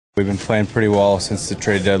We've been playing pretty well since the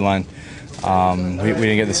trade deadline. We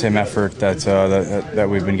didn't get the same effort that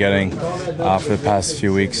we've been getting for the past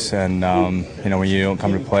few weeks, and when you don't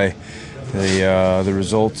come to play, the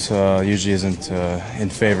result usually isn't in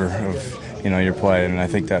favor of your play. And I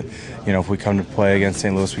think that if we come to play against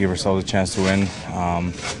St. Louis, we give ourselves a chance to win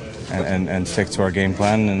and stick to our game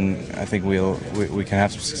plan, and I think we can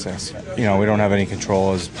have some success. We don't have any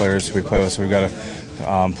control as players who we play with, so we've got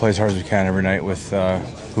to play as hard as we can every night with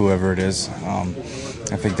whoever it is.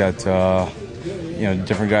 I think that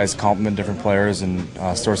different guys complement different players, and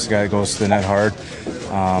Stort's the guy that goes to the net hard.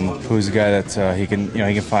 Who's the guy that he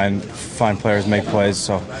can find players, make plays.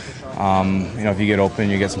 So if you get open,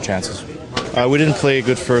 you get some chances. We didn't play a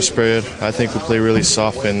good first period. I think we played really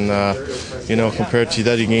soft, and compared to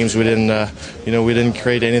the other games, we didn't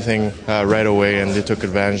create anything right away, and they took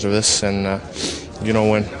advantage of this. And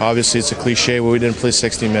when obviously it's a cliche, but we didn't play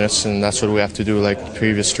 60 minutes, and that's what we have to do like the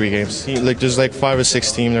previous 3 games. There's 5 or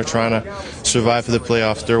 6 teams that are trying to survive for the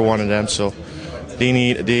playoffs. They're one of them, so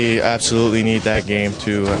they absolutely need that game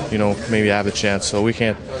to maybe have a chance. So we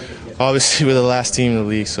can't. Obviously, we're the last team in the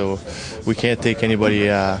league, so we can't take anybody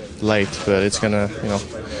light. But it's gonna,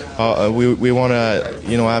 we want to,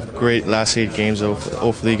 have great last 8 games.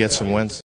 Hopefully, get some wins.